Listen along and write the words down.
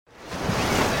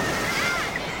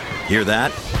Hear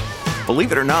that?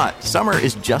 Believe it or not, summer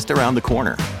is just around the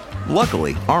corner.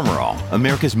 Luckily, Armor All,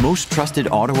 America's most trusted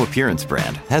auto appearance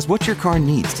brand, has what your car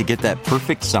needs to get that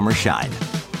perfect summer shine.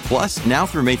 Plus, now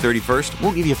through May 31st,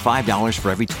 we'll give you $5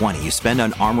 for every $20 you spend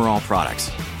on Armor All products.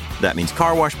 That means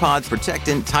car wash pods,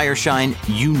 protectant, tire shine,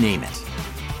 you name it.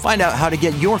 Find out how to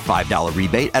get your $5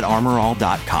 rebate at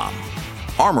armorall.com.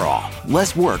 Armor All,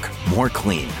 less work, more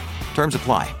clean. Terms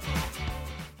apply.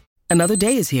 Another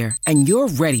day is here, and you're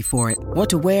ready for it. What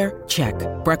to wear? Check.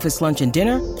 Breakfast, lunch, and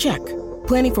dinner? Check.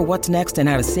 Planning for what's next and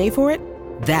how to save for it?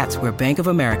 That's where Bank of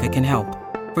America can help.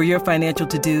 For your financial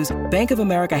to-dos, Bank of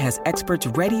America has experts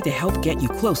ready to help get you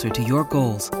closer to your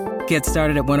goals. Get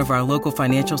started at one of our local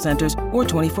financial centers or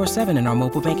 24/7 in our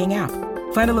mobile banking app.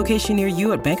 Find a location near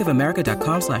you at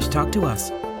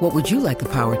bankofamerica.com/talktous. What would you like the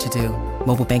power to do?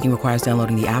 Mobile banking requires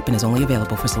downloading the app and is only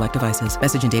available for select devices.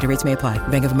 Message and data rates may apply.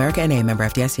 Bank of America N.A., member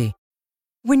FDIC.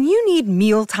 When you need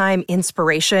mealtime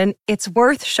inspiration, it's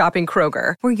worth shopping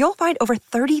Kroger, where you'll find over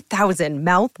 30,000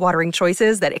 mouth-watering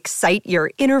choices that excite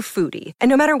your inner foodie. And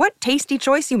no matter what tasty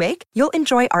choice you make, you'll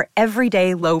enjoy our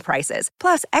everyday low prices,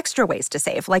 plus extra ways to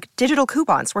save, like digital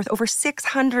coupons worth over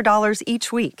 $600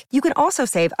 each week. You can also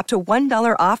save up to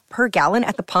 $1 off per gallon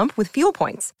at the pump with fuel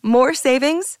points. More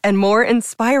savings and more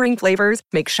inspiring flavors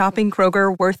make shopping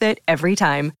Kroger worth it every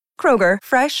time. Kroger,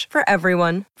 fresh for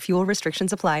everyone. Fuel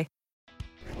restrictions apply.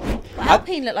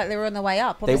 Alpine looked like they were on their way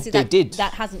up. Obviously, they did.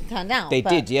 That hasn't turned out. They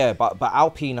did, yeah. But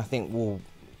Alpine, I think, will,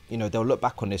 they'll look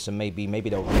back on this and maybe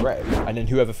they'll regret it. And then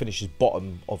whoever finishes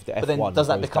bottom of the F1 then does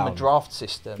that become a draft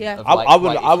system? Yeah. I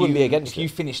wouldn't be against it. If you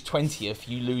finish 20th,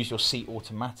 you lose your seat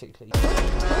automatically.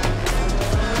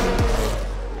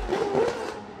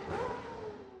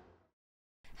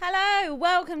 Hello,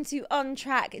 welcome to On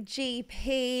Track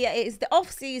GP. It is the off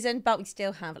season, but we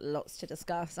still have lots to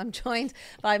discuss. I'm joined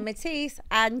by Matisse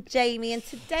and Jamie, and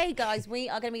today, guys, we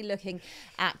are going to be looking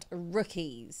at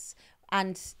rookies.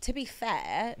 And to be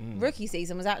fair, rookie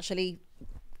season was actually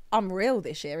unreal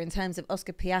this year in terms of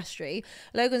Oscar Piastri.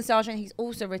 Logan Sargent, he's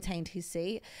also retained his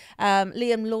seat.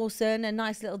 Liam Lawson, a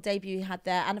nice little debut he had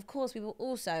there. And of course, we will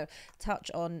also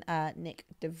touch on Nick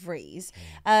De Vries.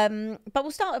 But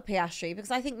we'll start with Piastri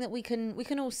because I think that we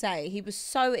can all say he was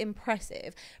so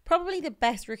impressive. Probably the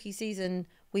best rookie season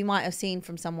we might have seen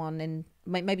from someone in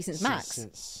maybe since Max.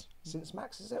 Since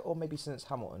Max, is it? Or maybe since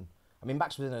Hamilton? I mean,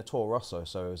 Max was in a Toro Rosso,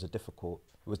 so it was difficult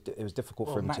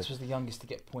for him Max to... was the youngest to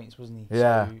get points, wasn't he?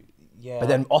 Yeah. So, yeah. But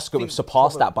then Oscar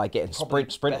surpassed that by getting sprint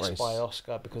best race. by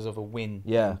Oscar because of a win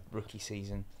Yeah. in rookie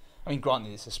season. I mean,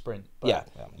 granted, it's a sprint. But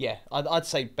yeah. I'd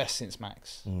say best since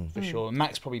Max, for sure. And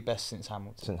Max probably best since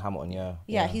Hamilton. Since Hamilton, yeah.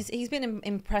 Yeah, he's been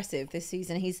impressive this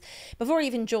season. Before he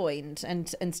even joined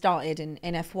and started in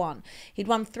F1, he'd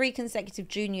won 3 consecutive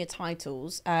junior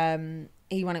titles.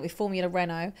 He won it with Formula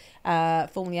Renault,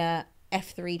 Formula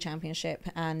F3 Championship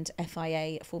and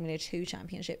FIA Formula 2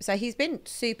 Championship. So he's been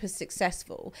super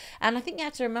successful. And I think you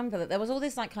have to remember that there was all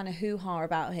this like kind of hoo-ha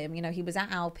about him. He was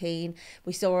at Alpine.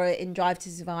 We saw it in Drive to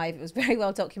Survive. It was very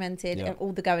well documented,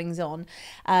 all the goings on.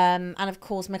 And of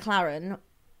course, McLaren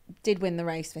did win the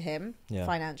race for him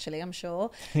financially, I'm sure.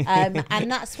 And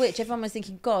that switch, everyone was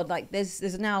thinking, God, like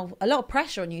there's now a lot of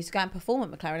pressure on you to go and perform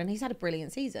at McLaren, and he's had a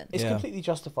brilliant season. It's completely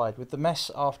justified. With the mess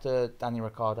after Daniel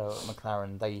Ricciardo at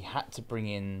McLaren, they had to bring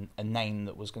in a name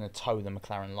that was going to toe the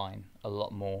McLaren line a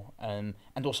lot more, and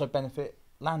also benefit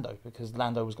Lando, because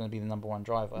Lando was going to be the number 1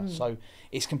 driver. So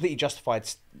it's completely justified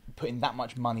putting that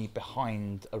much money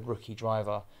behind a rookie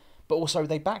driver. But also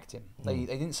they backed him. They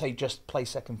didn't say just play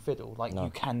second fiddle. You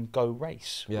can go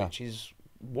race, which is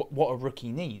what a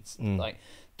rookie needs. Like,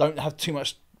 don't have too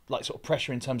much sort of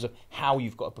pressure in terms of how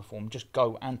you've got to perform. Just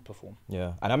go and perform.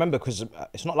 Yeah, and I remember because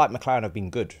it's not like McLaren have been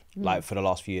good for the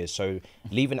last few years. So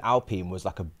leaving Alpine was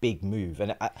like a big move.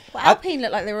 And Alpine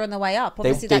looked like they were on their way up.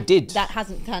 Obviously, that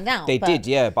hasn't turned out. They did,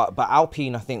 yeah. But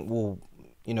Alpine, I think, will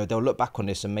they'll look back on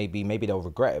this and maybe they'll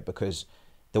regret it, because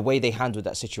the way they handled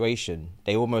that situation,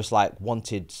 they almost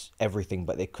wanted everything,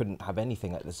 but they couldn't have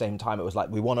anything at the same time. It was like,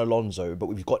 we want Alonso, but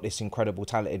we've got this incredible,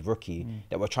 talented rookie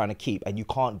that we're trying to keep, and you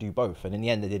can't do both. And in the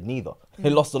end, they did neither. They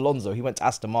lost Alonso. He went to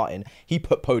Aston Martin. He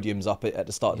put podiums up at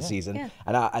the start of the season.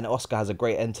 And Oscar has a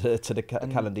great end to the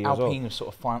calendar as well. Alpine have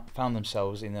sort of found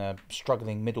themselves in a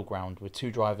struggling middle ground with 2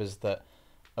 drivers that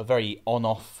a very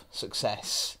on-off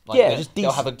success. Just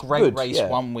they'll have a great good, race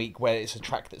one week where it's a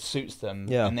track that suits them,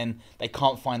 Yeah. and then they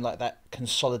can't find like that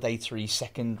consolidatory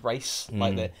second race.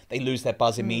 Like they lose their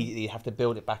buzz immediately, have to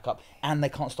build it back up, and they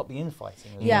can't stop the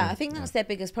infighting. Yeah, I think that's their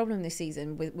biggest problem this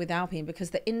season with Alpine, because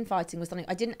the infighting was something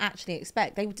I didn't actually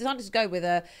expect. They decided to go with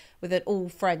an all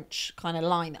French kind of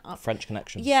lineup, French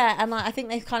connection. Yeah, and I think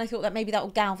they kind of thought that maybe that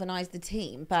will galvanise the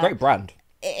team. But Great brand.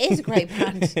 it is a great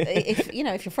brand if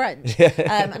you're French.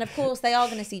 And of course they are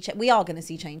going to see we are going to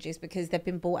see changes because they've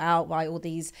been bought out by all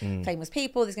these famous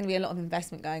people. There's going to be a lot of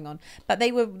investment going on, but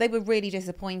they were really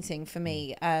disappointing for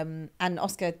me. And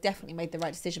Oscar definitely made the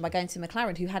right decision by going to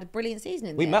McLaren, who had a brilliant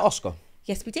season. We met Oscar.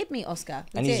 Yes, we did meet Oscar.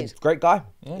 He's a great guy.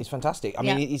 Yeah. He's fantastic. I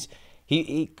mean,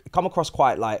 he come across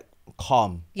quite like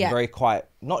calm, and very quiet,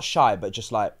 not shy, but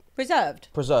just like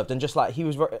preserved, and just like he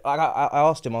was very, like I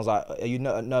asked him, I was like, are you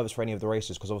nervous for any of the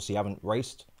races, because obviously you haven't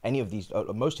raced any of these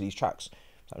most of these tracks.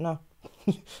 Like, no.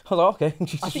 I was like,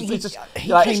 okay. I think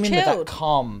he like, came in with that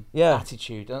calm Yeah.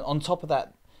 attitude, and on top of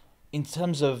that, in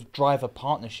terms of driver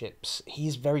partnerships,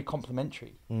 he's very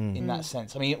complimentary in that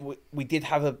sense. I mean, we did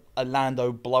have a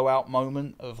Lando blowout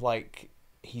moment of like,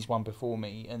 he's won before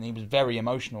me, and he was very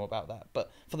emotional about that,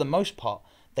 but for the most part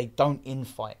they don't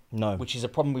infight, which is a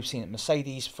problem we've seen at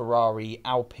Mercedes, Ferrari,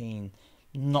 Alpine,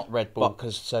 not Red Bull,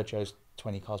 because Sergio's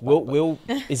 20 cars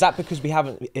back. Is that because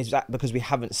we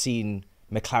haven't seen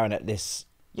McLaren at this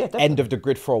end of the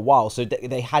grid for a while? So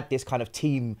they had this kind of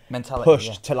team mentality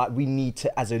push to like, we need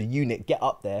to as a unit get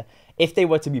up there. If they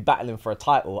were to be battling for a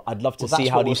title, I'd love to see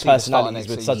how these personalities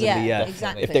would suddenly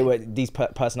exactly. if they were these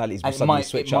personalities would suddenly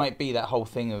switch up. It might be that whole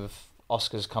thing of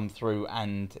Oscar's come through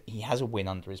and he has a win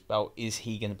under his belt. Is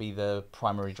he going to be the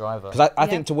primary driver? Because I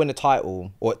think to win a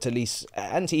title, or to at least,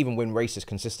 and to even win races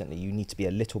consistently, you need to be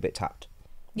a little bit tapped.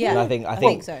 Yeah, and I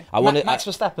think so. Max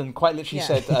Verstappen quite literally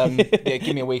said,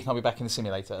 give me a week and I'll be back in the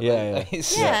simulator.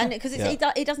 And because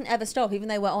it doesn't ever stop. Even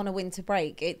though we're on a winter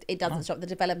break, it doesn't stop. The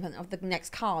development of the next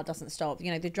car doesn't stop.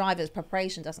 The driver's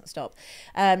preparation doesn't stop.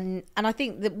 And I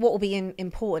think that what will be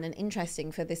important and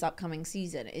interesting for this upcoming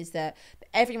season is that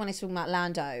everyone is talking about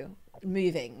Lando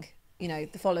moving the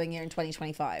following year in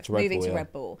 2025, moving to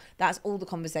Red Bull. That's all the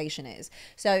conversation is.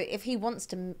 So if he wants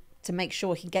to make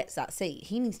sure he gets that seat,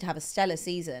 he needs to have a stellar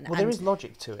season. Well, there is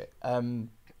logic to it.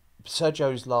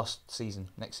 Sergio's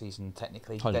next season,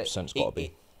 technically. 100% it's got to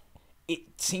be. It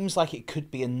seems like it could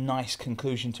be a nice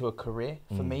conclusion to a career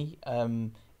for me.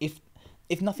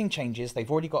 If nothing changes,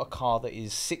 they've already got a car that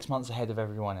is 6 months ahead of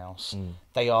everyone else.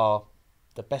 They are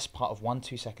the best part of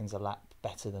 1-2 seconds a lap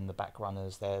better than the back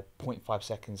runners. They're 0.5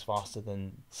 seconds faster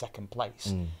than second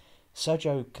place.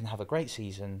 Sergio can have a great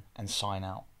season and sign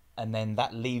out. And then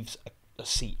that leaves a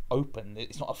seat open.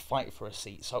 It's not a fight for a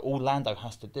seat. So all Lando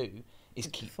has to do is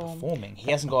keep performing. He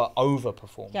hasn't got to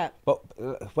overperform. Yeah. But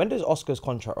when does Oscar's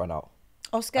contract run out?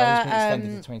 Oscar has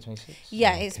been extended to 2026.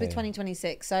 Yeah, it's with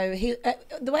 2026. So he,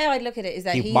 the way I look at it is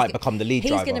that he might become the lead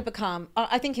driver. He's going to become,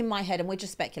 I think in my head, and we're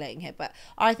just speculating here, but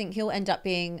I think he'll end up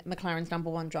being McLaren's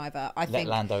 #1 driver. I think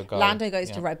Lando go. Lando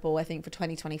goes to Red Bull, I think, for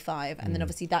 2025. And then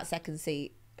obviously that second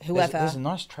seat, whoever. There's a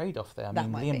nice trade-off there. I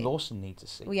mean, Liam Lawson needs a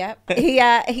seat. Well, yeah.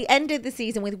 He ended the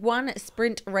season with 1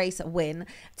 sprint race win,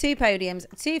 2 podiums,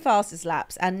 2 fastest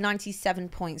laps, and 97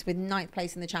 points with 9th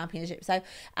place in the championship. So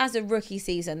as a rookie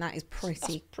season, that is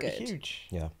pretty good. Huge.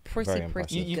 Yeah. Pretty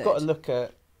good. You've got to look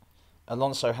at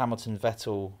Alonso, Hamilton,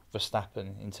 Vettel,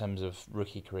 Verstappen in terms of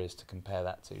rookie careers to compare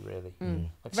that to, really.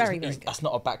 Very good. That's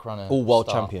not a back runner. All world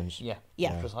champions. Yeah,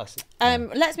 precisely.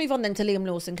 Let's move on then to Liam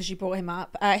Lawson, because you brought him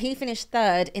up. He finished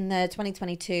 3rd in the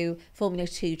 2022 Formula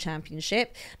 2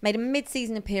 Championship, made a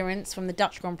mid-season appearance from the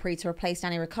Dutch Grand Prix to replace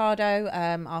Danny Ricciardo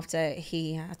after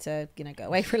he had to go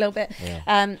away for a little bit.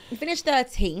 He finished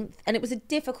 13th, and it was a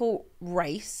difficult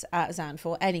race at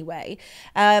Zandvoort anyway.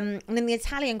 And then the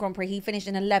Italian Grand Prix, he finished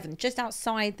in 11th, just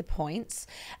outside the points.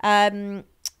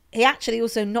 He actually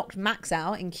also knocked Max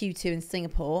out in Q2 in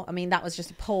Singapore. I mean, that was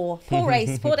just a poor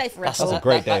race, poor day for Red Bull. That's a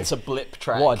great day. That's a blip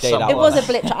track. What a day that It was a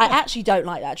blip track. I actually don't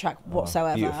like that track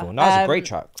whatsoever. Beautiful. No, it's a great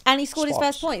track. And he scored his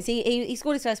first points. He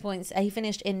scored his first points. He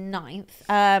finished in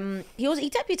 9th. He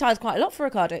deputised quite a lot for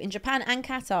Ricciardo in Japan and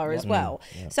Qatar as well.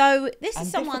 So this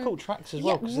is someone difficult tracks as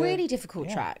well. Really difficult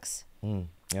tracks.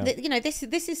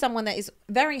 This is someone that is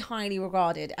very highly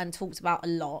regarded and talked about a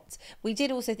lot. We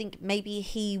did also think maybe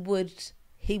he would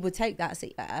take that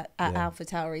seat at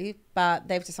AlphaTauri, but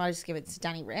they've decided to give it to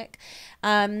Danny Rick.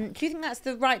 Do you think that's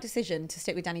the right decision to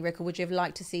stick with Danny Rick, or would you have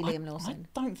liked to see Liam Lawson?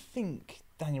 I don't think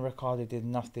Danny Ricciardo did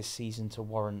enough this season to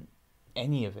warrant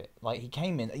any of it. Like, he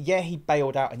came in, he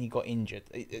bailed out and he got injured.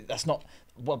 That's not,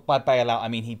 by bail out, I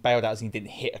mean he bailed out as he didn't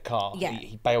hit a car. Yeah.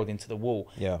 He bailed into the wall.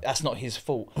 Yeah. That's not his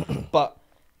fault. But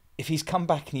if he's come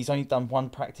back and he's only done one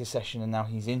practice session and now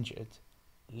he's injured,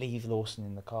 leave Lawson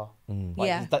in the car.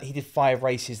 He did 5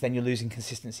 races, then you're losing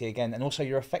consistency again. And also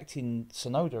you're affecting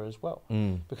Tsunoda as well.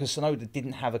 Because Tsunoda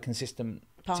didn't have a consistent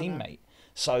teammate.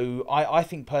 So I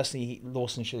think personally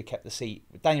Lawson should have kept the seat.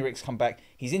 Danny Rick's come back,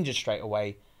 he's injured straight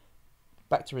away.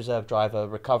 Back to reserve driver,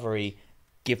 recovery,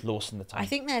 give Lawson the time. I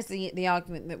think there's the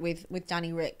argument that with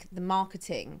Danny Rick, the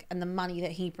marketing and the money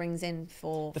that he brings in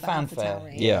for the fanfare.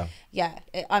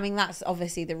 I mean, that's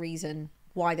obviously the reason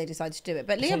why they decided to do it.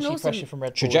 But Liam Lawson, pressure from Red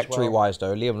Bull trajectory-wise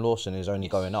though, Liam Lawson is only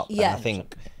going up. Yeah. And I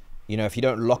think, if you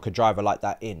don't lock a driver like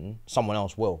that in, someone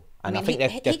else will. And I think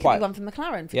he they're could quite be one for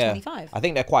McLaren for 25. I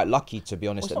think they're quite lucky, to be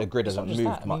honest, that the grid hasn't moved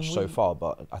that. much so far.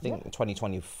 But I think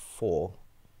 2024,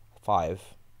 5,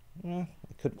 it could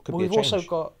be a change. We've also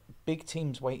got big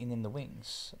teams waiting in the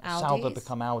wings. Sauber Audis.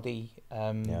 become Audi.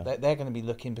 They're going to be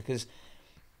looking, because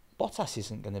Bottas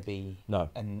isn't going to be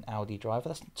an Audi driver.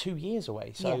 That's 2 years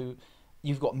away. So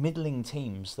you've got middling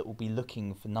teams that will be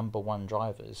looking for number 1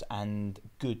 drivers and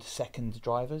good second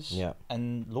drivers. Yeah.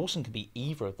 And Lawson could be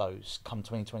either of those come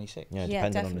 2026. Yeah,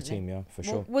 depending on the team, for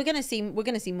sure. We're gonna see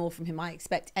more from him, I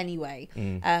expect anyway,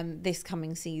 this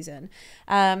coming season.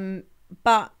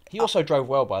 But he also drove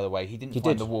well, by the way. He didn't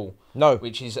find the wall. No.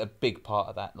 Which is a big part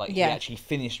of that. Like, he actually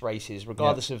finished races,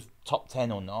 regardless of top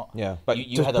 10 or not. Yeah, but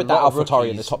you had put a that lot of AlphaTauri in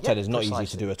the rookies. top 10 is not easy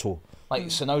to do at all. Like,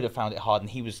 Tsunoda found it hard, and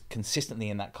he was consistently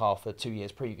in that car for 2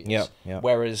 years previous. Yeah.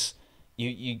 Whereas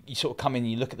you sort of come in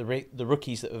and you look at the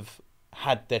rookies that have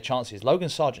had their chances. Logan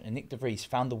Sargent and Nick De Vries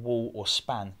found the wall or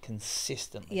span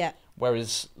consistently. Yeah.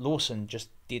 Whereas Lawson just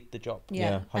did the job.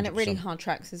 Yeah, and at really hard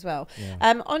tracks as well.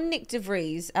 On Nick De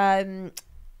Vries,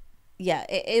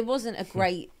 it wasn't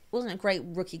a great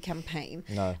rookie campaign.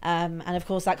 No. And of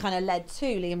course that kind of led to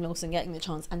Liam Lawson getting the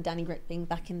chance and Danny Rick being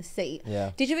back in the seat.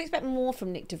 Yeah. Did you expect more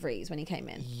from Nick De Vries when he came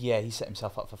in? Yeah, he set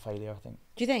himself up for failure, I think.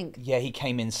 Do you think? Yeah, he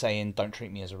came in saying, "Don't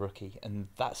treat me as a rookie," and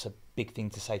that's a big thing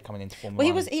to say coming into Formula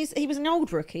 1. Well, he was an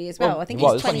old rookie as well. I think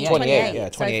well, he's 28. 28, yeah,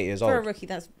 28 years old. For a rookie,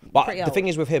 that's But pretty the old. thing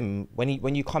is with him,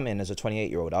 when you come in as a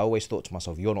 28-year-old, I always thought to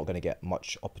myself, you're not going to get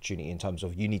much opportunity in terms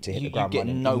of you need to hit the ground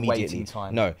running no immediately. waiting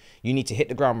time. No, you need to hit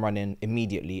the ground running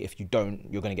immediately. If you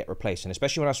don't, you're going to get replaced. And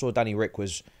especially when I saw Danny Rick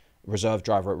was reserve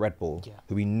driver at Red Bull,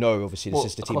 who we know obviously the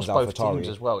sister team is both AlphaTauri teams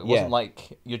as well. It wasn't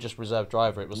like you're just reserve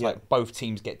driver. It was like both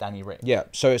teams get Danny Rick. Yeah,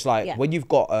 so it's like when you've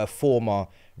got a former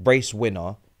race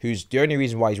winner who's the only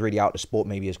reason why he's really out the sport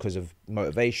maybe is because of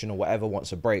motivation or whatever,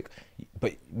 wants a break.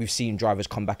 But we've seen drivers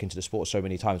come back into the sport so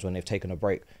many times when they've taken a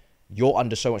break. You're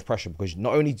under so much pressure because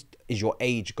not only is your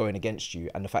age going against you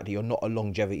and the fact that you're not a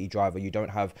longevity driver, you don't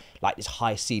have like this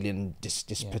high ceiling,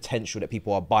 this potential that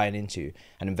people are buying into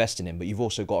and investing in, but you've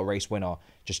also got a race winner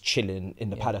just chilling in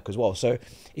the paddock as well. So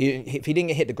if he didn't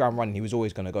get hit the ground running, he was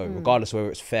always going to go, regardless of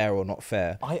whether it's fair or not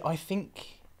fair. I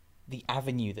think the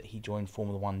avenue that he joined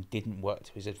Formula 1 didn't work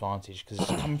to his advantage because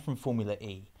it's coming from Formula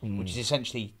E, which is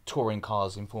essentially touring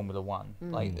cars in Formula 1.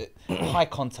 Like high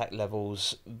contact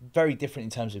levels, very different in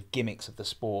terms of gimmicks of the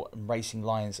sport and racing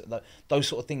lines, those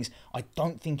sort of things. I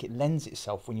don't think it lends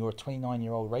itself when you're a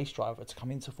 29-year-old race driver to come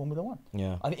into Formula 1.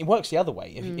 Yeah, I think it works the other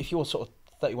way. If you're sort of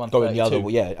 31, going 32, the other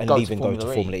way, and leaving going to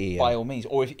Formula E, by all means.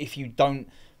 Or if you don't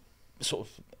sort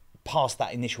of pass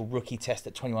that initial rookie test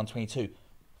at 21, 22,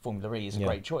 Formula E is a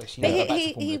great choice. But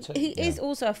he is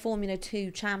also a Formula 2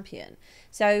 champion.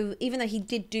 So even though he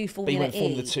did do Formula E...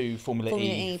 Formula 2, Formula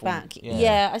E back.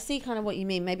 Yeah, I see kind of what you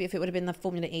mean. Maybe if it would have been the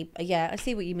Formula E... Yeah, I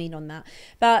see what you mean on that.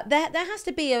 But there has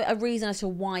to be a reason as to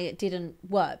why it didn't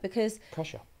work, because...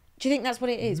 Pressure. Do you think that's what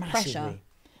it is? Massively. Pressure?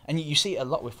 And you see it a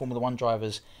lot with Formula 1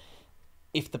 drivers.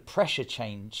 If the pressure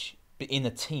change in a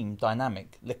team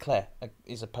dynamic, Leclerc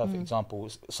is a perfect example.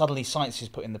 Suddenly Sainz is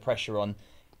putting the pressure on.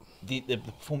 The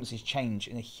performances change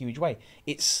in a huge way.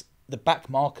 It's the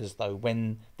back markers, though,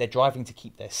 when they're driving to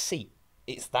keep their seat.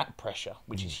 It's that pressure,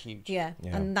 which is huge. Yeah,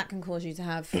 and that can cause you to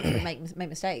have make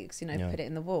mistakes, put it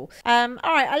in the wall. All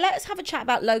right, let's have a chat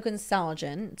about Logan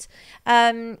Sargent.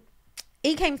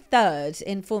 He came third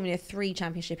in Formula 3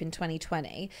 Championship in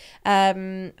 2020,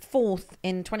 fourth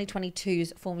in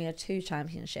 2022's Formula 2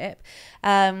 Championship.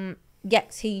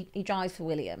 Yes, he drives for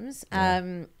Williams.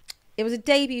 It was a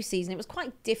debut season. It was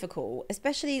quite difficult,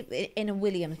 especially in a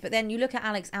Williams. But then you look at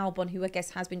Alex Albon, who I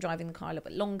guess has been driving the car a little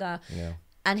bit longer. Yeah.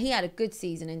 And he had a good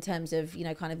season in terms of,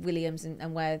 kind of Williams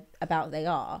and where about they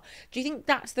are. Do you think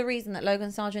that's the reason that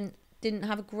Logan Sargent didn't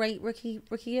have a great rookie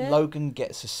year? Logan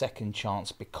gets a second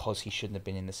chance because he shouldn't have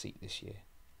been in the seat this year.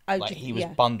 Like he was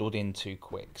bundled in too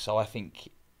quick. So I think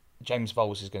James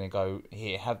Vowles is going to go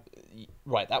here.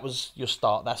 That was your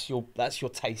start. That's your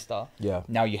taster. Yeah.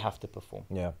 Now you have to perform.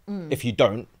 Yeah. If you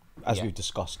don't, as we've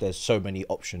discussed, there's so many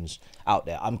options out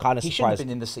there. I'm kind of surprised. He shouldn't have been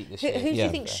in the seat this year. Who do you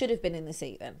think should have been in the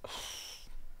seat then?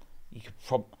 You could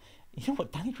You know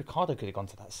what? Danny Ricciardo could have gone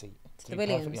to that seat. To be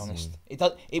perfectly honest,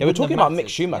 they were talking about Mick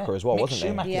Schumacher as well, Mick wasn't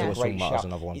Schumacher they? was a great shout. They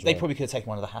well. probably could have taken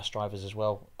one of the Haas drivers as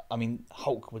well. I mean,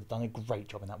 Hulk would have done a great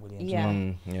job in that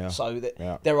Williams. Yeah. So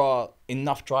there are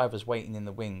enough drivers waiting in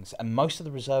the wings, and most of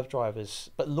the reserve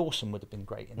drivers. But Lawson would have been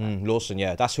great in that. Lawson,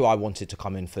 that's who I wanted to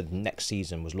come in for next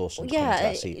season. Was Lawson? To come into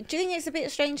that seat. Do you think it's a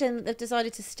bit strange that they've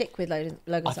decided to stick with Logan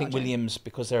Sargent? I think Williams,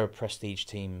 because they're a prestige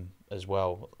team as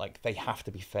well, like they have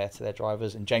to be fair to their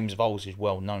drivers, and James Vowles is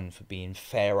well known for being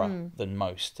fairer than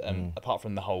most. Apart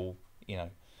from the whole,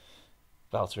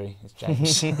 Valtteri, it's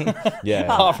James.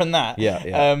 Apart from that,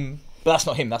 but that's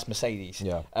not him. That's Mercedes.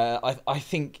 I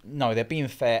think they're being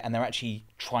fair, and they're actually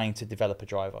trying to develop a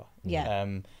driver.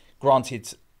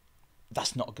 Granted,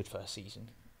 that's not a good first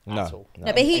season. At all.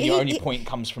 No, but your only point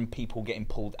comes from people getting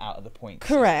pulled out of the points.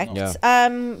 Correct.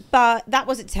 But that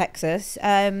was at Texas.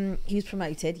 He was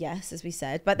promoted, yes, as we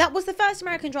said. But that was the first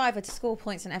American driver to score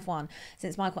points in F1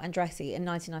 since Michael Andretti in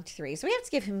 1993. So we have to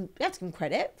give him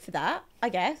credit for that, I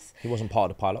guess. He wasn't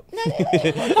part of the pileup. No,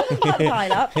 he wasn't part of the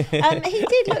pileup. He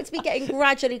did look to be getting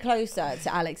gradually closer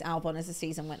to Alex Albon as the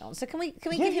season went on. So can we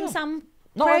give him some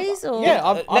praise?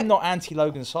 I'm not anti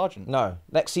Logan Sargent. No,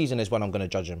 next season is when I'm going to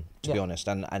judge him, to be honest.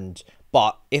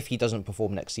 But if he doesn't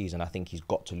perform next season, I think he's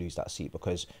got to lose that seat,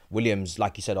 because Williams,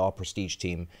 like you said, are a prestige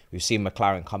team. We've seen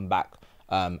McLaren come back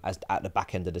as at the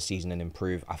back end of the season and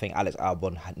improve. I think Alex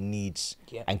Albon needs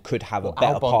and could have a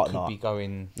better partner. Could be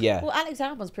going. Well, Alex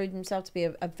Albon's proved himself to be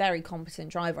a very competent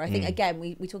driver. I think again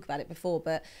we talked about it before,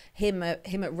 but him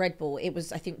at Red Bull, it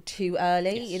was I think too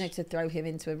early, to throw him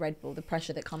into a Red Bull. The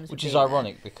pressure that comes, which is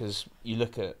ironic because you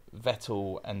look at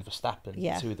Vettel and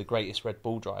Verstappen, two of the greatest Red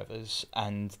Bull drivers,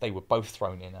 and they were both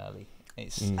thrown in early.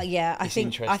 I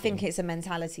think it's a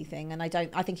mentality thing, and I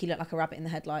think he looked like a rabbit in the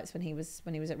headlights when he was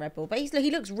at Red Bull. But he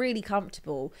looks really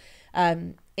comfortable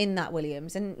in that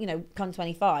Williams, and come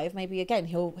 25, maybe again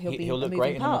he'll look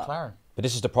great in the McLaren. But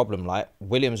this is the problem, like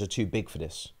Williams are too big for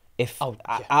this. If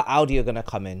Audi are going to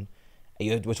come in,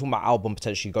 we're talking about Albon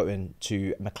potentially going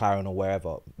to McLaren or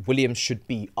wherever, Williams should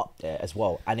be up there as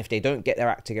well. And if they don't get their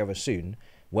act together soon,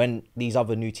 when these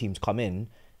other new teams come in,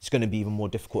 it's going to be even more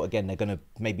difficult again. They're going to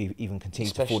maybe even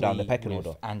continue to fall down the pecking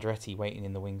order. Andretti waiting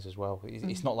in the wings as well.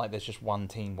 It's not like there's just one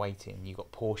team waiting. You've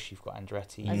got Porsche, you've got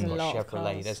Andretti, you've got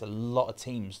Chevrolet. There's a lot of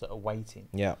teams that are waiting.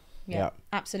 Yeah,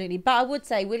 absolutely. But I would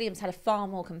say Williams had a far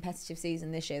more competitive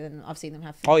season this year than I've seen them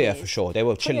have. For sure. They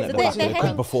were chilling at the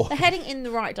back before. They're heading in the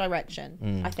right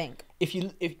direction, I think. If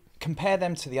compare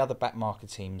them to the other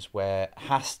backmarker teams where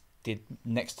Haas did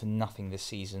next to nothing this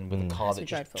season with a car that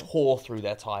just tore through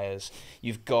their tyres.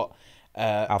 You've got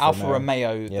Alfa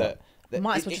Romeo that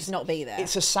might as well just not be there.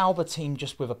 It's a Sauber team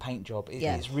just with a paint job.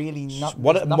 It's really not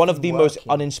one of the most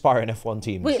uninspiring F1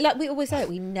 teams. We always say it,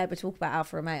 we never talk about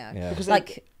Alfa Romeo. Because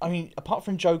apart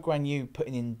from Joe Guanyu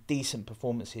putting in decent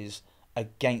performances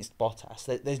against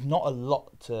Bottas, there's not a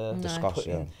lot to discuss.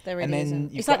 There really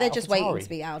isn't. It's like they're just waiting to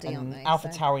be Audi, aren't they?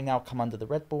 AlphaTauri now come under the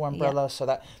Red Bull umbrella, so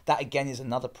that again is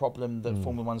another problem that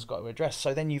Formula One's got to address.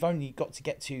 So then you've only got to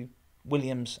get to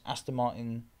Williams, Aston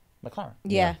Martin, McLaren.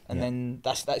 And then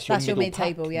that's your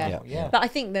mid-table. But I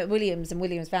think that Williams and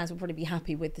Williams fans will probably be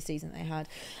happy with the season they had.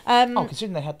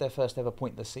 Considering they had their first ever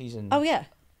pointless season.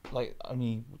 Like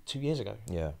only 2 years ago.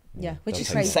 Which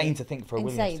is crazy. Insane to think for a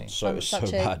Williams team. So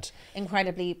bad.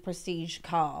 Incredibly prestige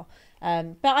car.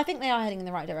 But I think they are heading in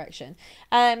the right direction.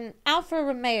 Alfa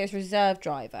Romeo's reserve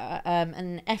driver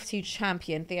and F2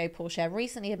 champion Theo Pourchaire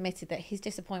recently admitted that his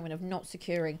disappointment of not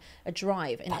securing a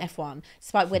drive in F1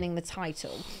 despite winning the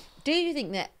title. Do you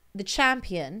think that the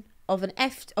champion of the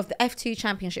F2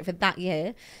 championship for that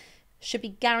year should be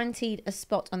guaranteed a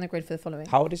spot on the grid for the following?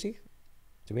 How old is he?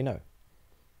 Do we know?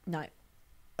 No.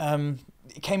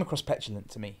 It came across petulant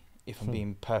to me, if I'm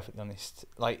being perfectly honest.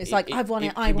 I've won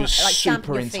it. I was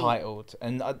super entitled,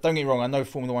 and don't get me wrong. I know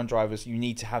Formula One drivers, you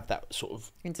need to have that sort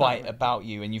of bite about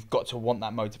you, and you've got to want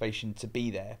that motivation to be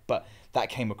there. But that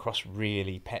came across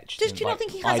really petulant. Do you not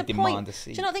think he has a point?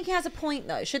 Do you not think he has a point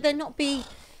though? Should there not be?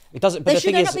 It doesn't. But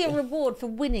there not be a reward for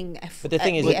winning. But the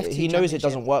thing is, he knows it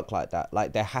doesn't work like that.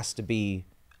 Like there has to be.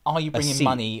 Are you bringing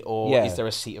money, or is there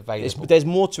a seat available? There's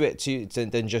more to it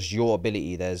than just your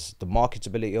ability. There's the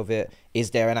marketability of it.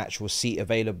 Is there an actual seat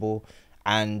available?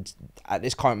 And at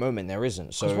this current moment, there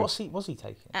isn't. So what seat was he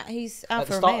taking? He's At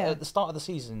Alfa the start, Romeo. at the start of the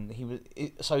season, he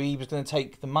was going to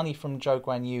take the money from Zhou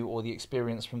Guanyu or the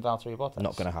experience from Valtteri Bottas.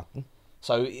 not going to happen.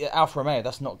 So Alfa Romeo,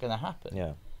 that's not going to happen.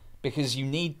 Yeah. Because you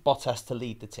need Bottas to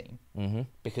lead the team,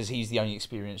 because he's the only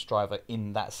experienced driver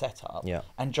in that setup. Yeah.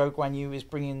 And Zhou Guanyu is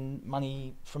bringing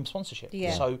money from sponsorship.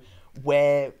 Yeah. So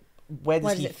where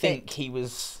does he it think fit? he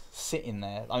was sitting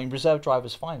there? I mean, reserve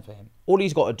driver's fine for him. All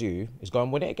he's got to do is go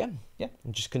and win it again. Yeah.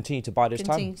 And just continue to bide his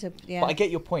time. Yeah. But I get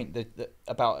your point that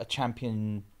about a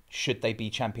champion, should they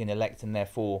be champion-elect and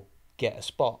therefore get a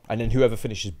spot? And then whoever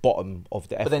finishes bottom of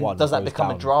the F1 But then does that goes become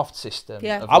down. a draft system?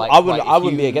 Yeah. Of I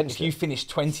wouldn't if be against If you it. finish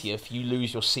 20th, you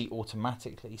lose your seat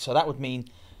automatically. So that would mean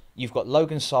you've got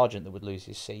Logan Sargent that would lose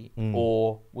his seat,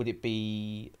 or would it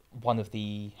be one of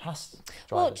the Haas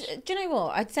Well, drivers? do you know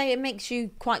what? I'd say it makes you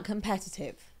quite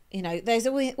competitive. You know, there's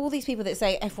all these people that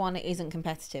say F1 isn't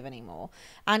competitive anymore.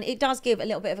 And it does give a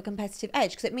little bit of a competitive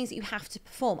edge because it means that you have to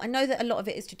perform. I know that a lot of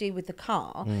it is to do with the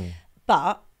car,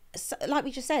 but like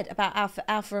we just said about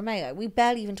Alfa Romeo, we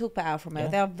barely even talk about Alfa Romeo.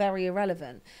 They are very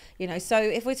irrelevant. You know, so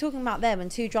if we're talking about them and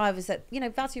two drivers that, you know,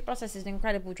 Valtteri Bottas is an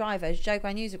incredible driver, Zhou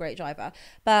Guanyu's a great driver,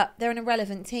 but they're an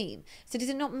irrelevant team. So does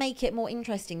it not make it more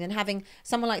interesting than having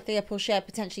someone like Thea Pourchaire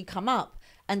potentially come up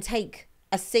and take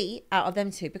a seat out of them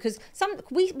two? Because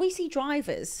we see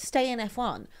drivers stay in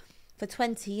F1 for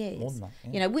 20 years, More than that, yeah.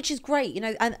 you know, which is great, you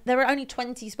know, and there are only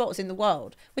 20 spots in the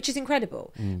world, which is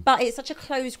incredible. But it's such a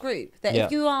closed group that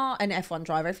if you are an F1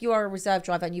 driver, if you are a reserve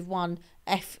driver and you've won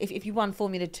if you won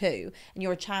Formula 2 and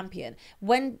you're a champion,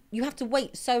 when you have to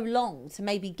wait so long to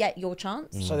maybe get your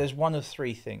chance. So there's one of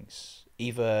three things.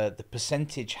 Either the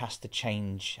percentage has to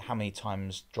change how many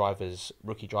times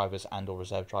rookie drivers and or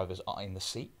reserve drivers are in the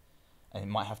seat. And it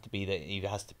might have to be that it either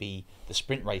has to be the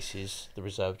sprint races, the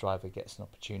reserve driver gets an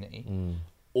opportunity,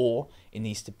 or it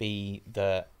needs to be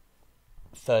the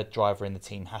third driver in the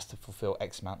team has to fulfill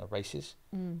X amount of races,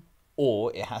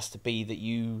 or it has to be that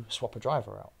you swap a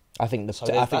driver out. I think that's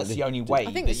the only way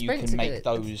I think that the you sprints can are make good.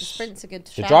 those. The sprints are good.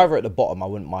 The driver at the bottom, I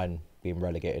wouldn't mind being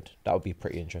relegated. That would be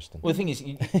pretty interesting. Well, the thing is,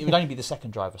 it would only be the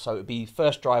second driver. So it would be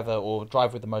first driver or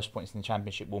driver with the most points in the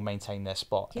championship will maintain their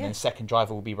spot. And then second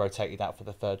driver will be rotated out for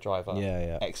the third driver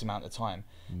X amount of time.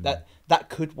 That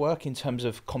could work in terms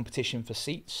of competition for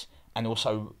seats. And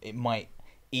also it might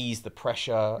ease the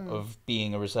pressure of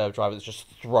being a reserve driver that's just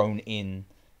thrown in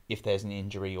if there's an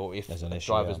injury or if the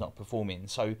driver's not performing.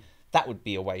 So that would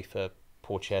be a way for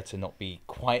Pourchaire to not be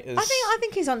quite as... I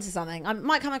think he's onto something. It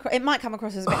might come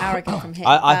across as a bit arrogant from him.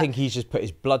 I think he's just put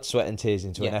his blood, sweat and tears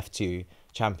into an F2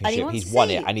 championship. He's won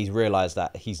it and he's realised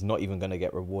that he's not even going to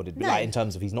get rewarded. No. Like in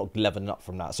terms of he's not leveling up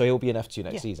from that. So he'll be an F2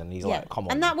 next season. And he's like, come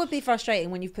on. And that would be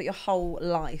frustrating when you've put your whole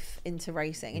life into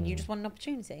racing and you just want an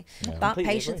opportunity. But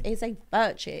patience is a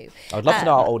virtue. I'd love to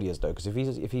know how old he is though, because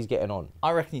if he's getting on,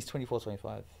 I reckon he's 24,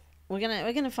 25. We're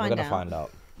gonna find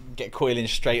out. Get Coiling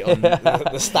straight on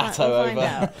the stato We'll over. find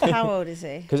out. How old is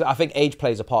he? because I think age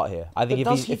plays a part here. I think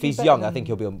if he's young, I think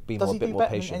he'll be a bit more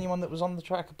patient. Than anyone that was on the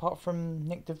track apart from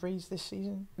Nick De Vries this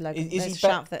season? Logan, Is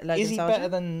he better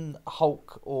than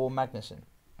Hulk or Magnussen?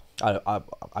 I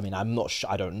mean, I'm not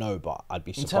sure. I don't know, but I'd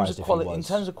be surprised if he was. In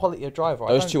terms of quality of driver,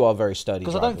 those two are very sturdy.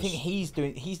 Because I don't think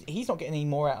he's not getting any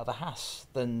more out of the Haas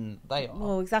than they are.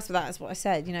 Well, that's what I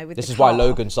said. You know, with this the is why car.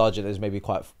 Logan Sargent is maybe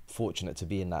quite fortunate to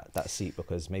be in that seat,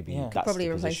 because maybe that's probably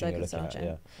the replace position you're Logan looking at.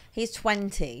 Sargent. He's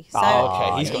 20. So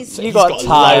okay. You got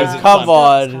time. Come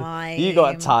on. time. You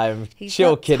got time. He's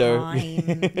Chill, got kiddo.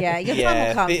 time. Yeah, your time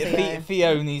will come, Theo.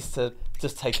 Theo needs to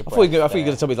just take a breath. I thought you were going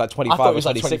to tell me he's like 25 I thought it or was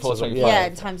like 26 or 24, something. 25. Yeah,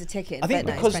 and time's a ticking. I think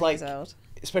but because no, he's 20 years old.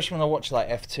 especially when I watch like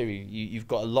F2, you've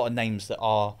got a lot of names that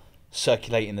are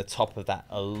circulating the top of that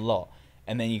a lot,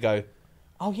 and then you go,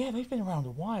 oh yeah, they've been around a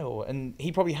while, and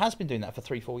he probably has been doing that for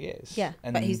 3-4 years. Yeah,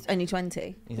 and but he's only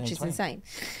 20, which only is 20. insane.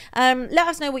 Let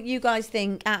us know what you guys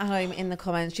think at home in the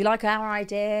comments. Do you like our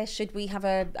idea? Should we have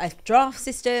a draft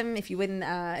system if you win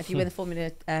the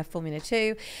Formula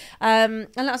 2? And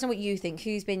let us know what you think.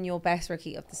 Who's been your best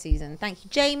rookie of the season? Thank you,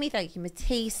 Jamie. Thank you,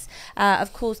 Matisse.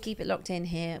 Of course, keep it locked in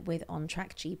here with On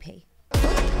Track GP.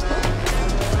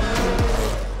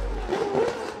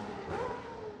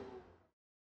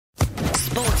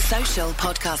 Sports Social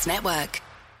Podcast Network.